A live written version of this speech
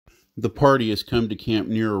The party has come to camp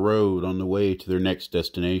near a road on the way to their next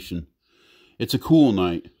destination. It's a cool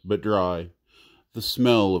night, but dry. The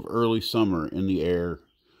smell of early summer in the air.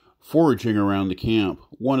 Foraging around the camp,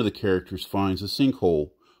 one of the characters finds a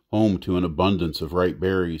sinkhole, home to an abundance of ripe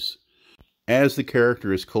berries. As the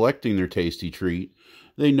character is collecting their tasty treat,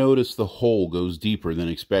 they notice the hole goes deeper than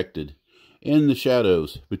expected. In the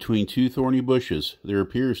shadows, between two thorny bushes, there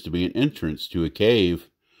appears to be an entrance to a cave.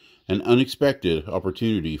 An unexpected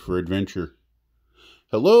opportunity for adventure.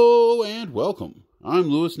 Hello and welcome. I'm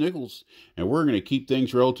Lewis Nichols, and we're going to keep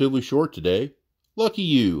things relatively short today. Lucky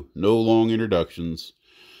you, no long introductions.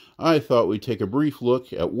 I thought we'd take a brief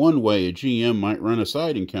look at one way a GM might run a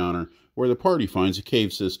side encounter where the party finds a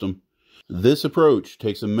cave system. This approach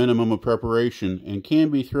takes a minimum of preparation and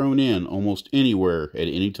can be thrown in almost anywhere at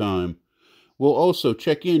any time. We'll also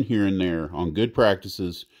check in here and there on good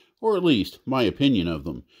practices, or at least my opinion of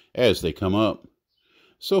them, as they come up.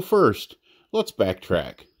 So first, let's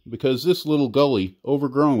backtrack, because this little gully,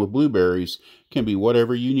 overgrown with blueberries, can be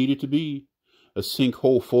whatever you need it to be. A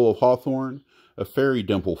sinkhole full of hawthorn, a fairy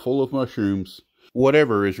dimple full of mushrooms,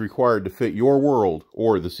 whatever is required to fit your world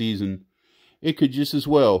or the season. It could just as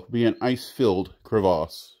well be an ice-filled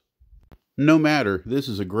crevasse. No matter, this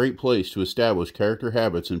is a great place to establish character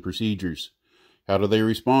habits and procedures. How do they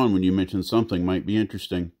respond when you mention something might be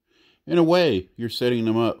interesting? In a way, you're setting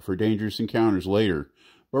them up for dangerous encounters later,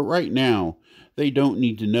 but right now, they don't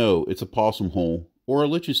need to know it's a possum hole or a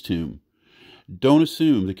lich's tomb. Don't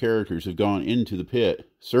assume the characters have gone into the pit.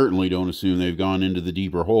 Certainly don't assume they've gone into the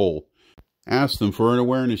deeper hole. Ask them for an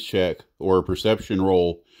awareness check or a perception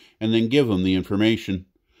roll, and then give them the information.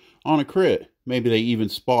 On a crit, maybe they even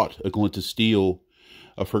spot a glint of steel,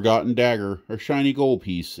 a forgotten dagger, or shiny gold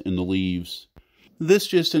piece in the leaves. This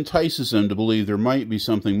just entices them to believe there might be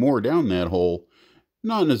something more down that hole.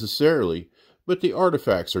 Not necessarily, but the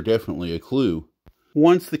artifacts are definitely a clue.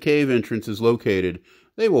 Once the cave entrance is located,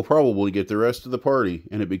 they will probably get the rest of the party,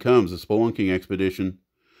 and it becomes a spelunking expedition.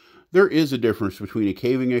 There is a difference between a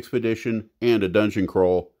caving expedition and a dungeon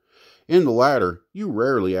crawl. In the latter, you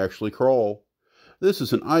rarely actually crawl. This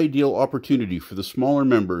is an ideal opportunity for the smaller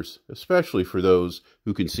members, especially for those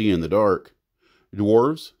who can see in the dark.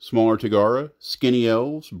 Dwarves, smaller Tagara, skinny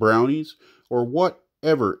elves, brownies, or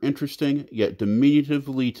whatever interesting yet diminutive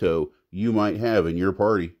Leto you might have in your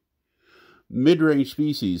party. Mid-range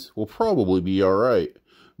species will probably be alright,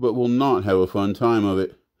 but will not have a fun time of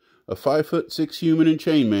it. A 5'6" human in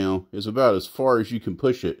chainmail is about as far as you can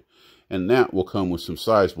push it, and that will come with some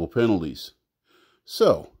sizable penalties.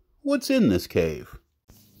 So, what's in this cave?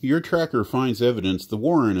 Your tracker finds evidence the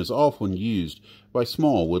warren is often used by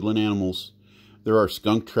small woodland animals. There are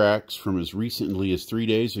skunk tracks from as recently as 3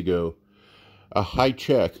 days ago. A high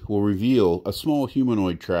check will reveal a small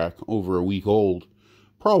humanoid track over a week old,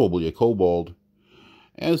 probably a kobold.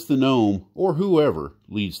 As the gnome, or whoever,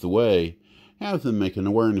 leads the way, have them make an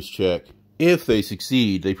awareness check. If they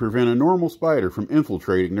succeed, they prevent a normal spider from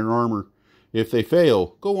infiltrating their armor. If they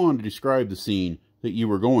fail, go on to describe the scene that you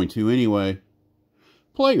were going to anyway.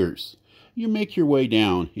 Players, you make your way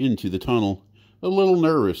down into the tunnel, a little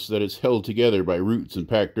nervous that it's held together by roots and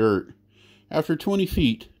packed dirt. After 20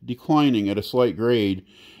 feet, declining at a slight grade,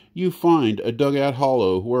 you find a dugout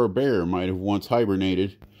hollow where a bear might have once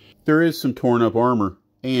hibernated. There is some torn up armor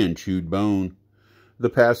and chewed bone. The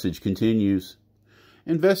passage continues.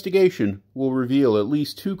 Investigation will reveal at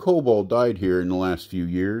least 2 kobold died here in the last few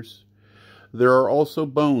years. There are also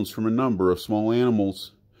bones from a number of small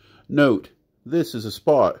animals. Note, this is a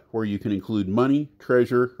spot where you can include money,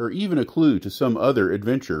 treasure, or even a clue to some other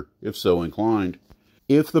adventure, if so inclined.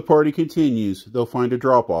 If the party continues, they'll find a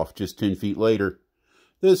drop-off just 10 feet later.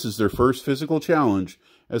 This is their first physical challenge,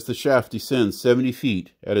 as the shaft descends 70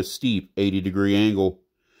 feet at a steep 80-degree angle.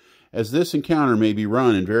 As this encounter may be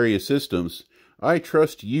run in various systems, I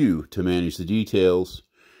trust you to manage the details.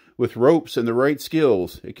 With ropes and the right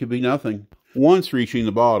skills, it could be nothing. Once reaching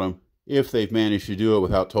the bottom, if they've managed to do it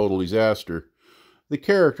without total disaster, the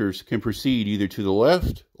characters can proceed either to the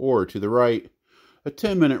left or to the right. A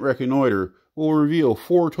 10-minute reconnoiter will reveal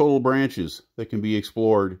 4 total branches that can be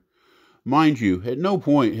explored. Mind you, at no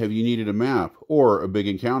point have you needed a map or a big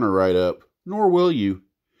encounter write-up, nor will you.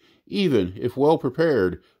 Even if well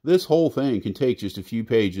prepared, this whole thing can take just a few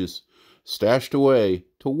pages, stashed away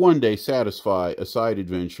to one day satisfy a side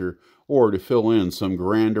adventure or to fill in some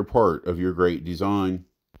grander part of your great design.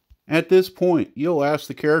 At this point, you'll ask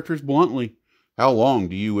the characters bluntly, how long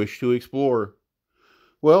do you wish to explore?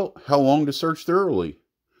 Well, how long to search thoroughly?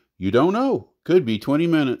 You don't know. Could be 20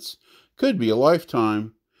 minutes. Could be a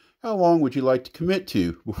lifetime. How long would you like to commit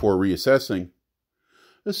to before reassessing?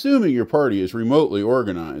 Assuming your party is remotely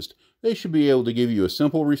organized, they should be able to give you a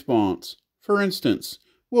simple response. For instance,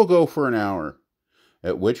 we'll go for an hour.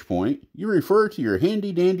 At which point, you refer to your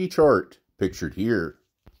handy-dandy chart, pictured here.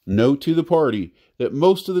 Note to the party that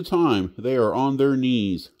most of the time they are on their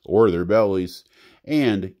knees or their bellies,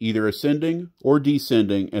 and either ascending or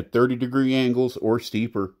descending at 30-degree angles or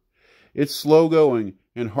steeper. It's slow going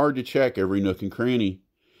and hard to check every nook and cranny.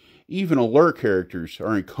 Even alert characters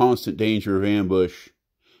are in constant danger of ambush.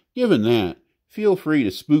 Given that, feel free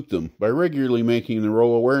to spook them by regularly making the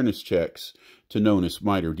roll awareness checks to notice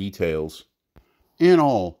minor details. In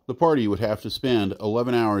all, the party would have to spend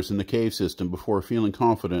 11 hours in the cave system before feeling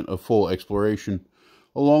confident of full exploration.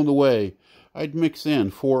 Along the way, I'd mix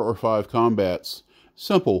in 4 or 5 combats.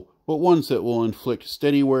 Simple, but ones that will inflict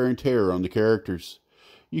steady wear and tear on the characters.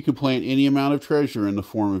 You can plant any amount of treasure in the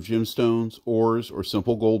form of gemstones, ores, or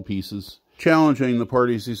simple gold pieces. Challenging the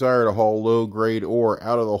party's desire to haul low-grade ore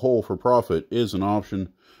out of the hole for profit is an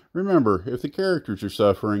option. Remember, if the characters are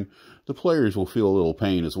suffering, the players will feel a little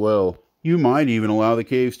pain as well. You might even allow the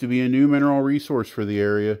caves to be a new mineral resource for the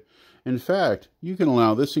area. In fact, you can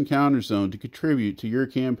allow this encounter zone to contribute to your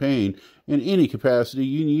campaign in any capacity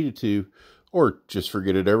you need it to, or just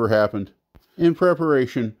forget it ever happened. In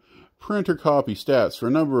preparation, print or copy stats for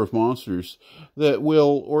a number of monsters that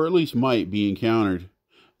will, or at least might, be encountered.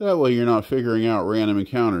 That way you're not figuring out random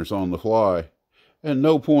encounters on the fly. At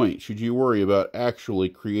no point should you worry about actually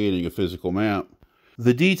creating a physical map.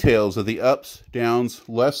 The details of the ups, downs,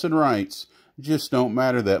 lefts, and rights just don't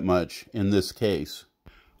matter that much in this case.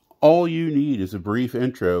 All you need is a brief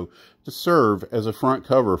intro to serve as a front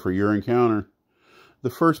cover for your encounter. The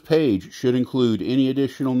first page should include any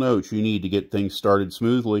additional notes you need to get things started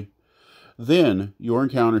smoothly. Then your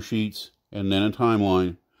encounter sheets, and then a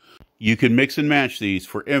timeline. You can mix and match these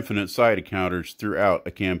for infinite side encounters throughout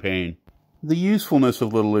a campaign. The usefulness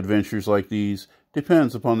of little adventures like these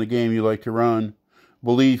depends upon the game you like to run.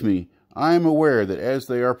 Believe me, I am aware that as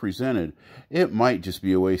they are presented, it might just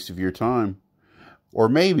be a waste of your time. Or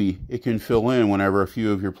maybe it can fill in whenever a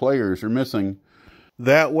few of your players are missing.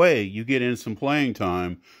 That way you get in some playing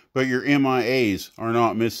time, but your MIAs are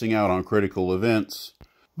not missing out on critical events.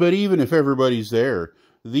 But even if everybody's there,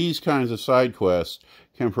 these kinds of side quests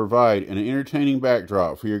can provide an entertaining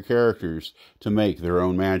backdrop for your characters to make their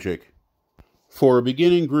own magic. For a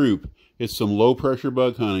beginning group, it's some low-pressure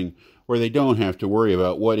bug hunting where they don't have to worry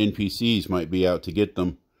about what NPCs might be out to get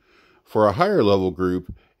them. For a higher level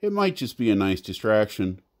group, it might just be a nice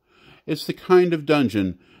distraction. It's the kind of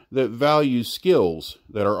dungeon that values skills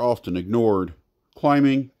that are often ignored.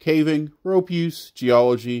 Climbing, caving, rope use,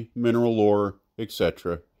 geology, mineral lore,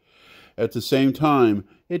 etc. At the same time,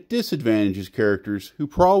 it disadvantages characters who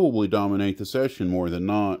probably dominate the session more than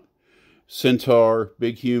not. Centaur,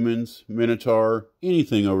 big humans, minotaur,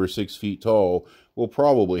 anything over 6 feet tall will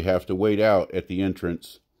probably have to wait out at the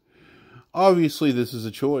entrance. Obviously, this is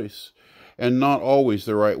a choice, and not always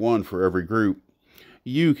the right one for every group.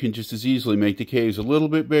 You can just as easily make the caves a little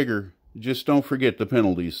bit bigger. Just don't forget the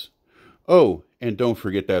penalties. Oh, and don't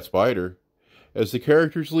forget that spider. As the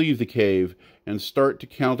characters leave the cave and start to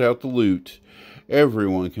count out the loot,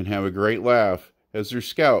 everyone can have a great laugh as their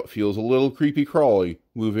scout feels a little creepy crawly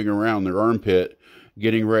moving around their armpit,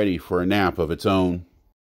 getting ready for a nap of its own.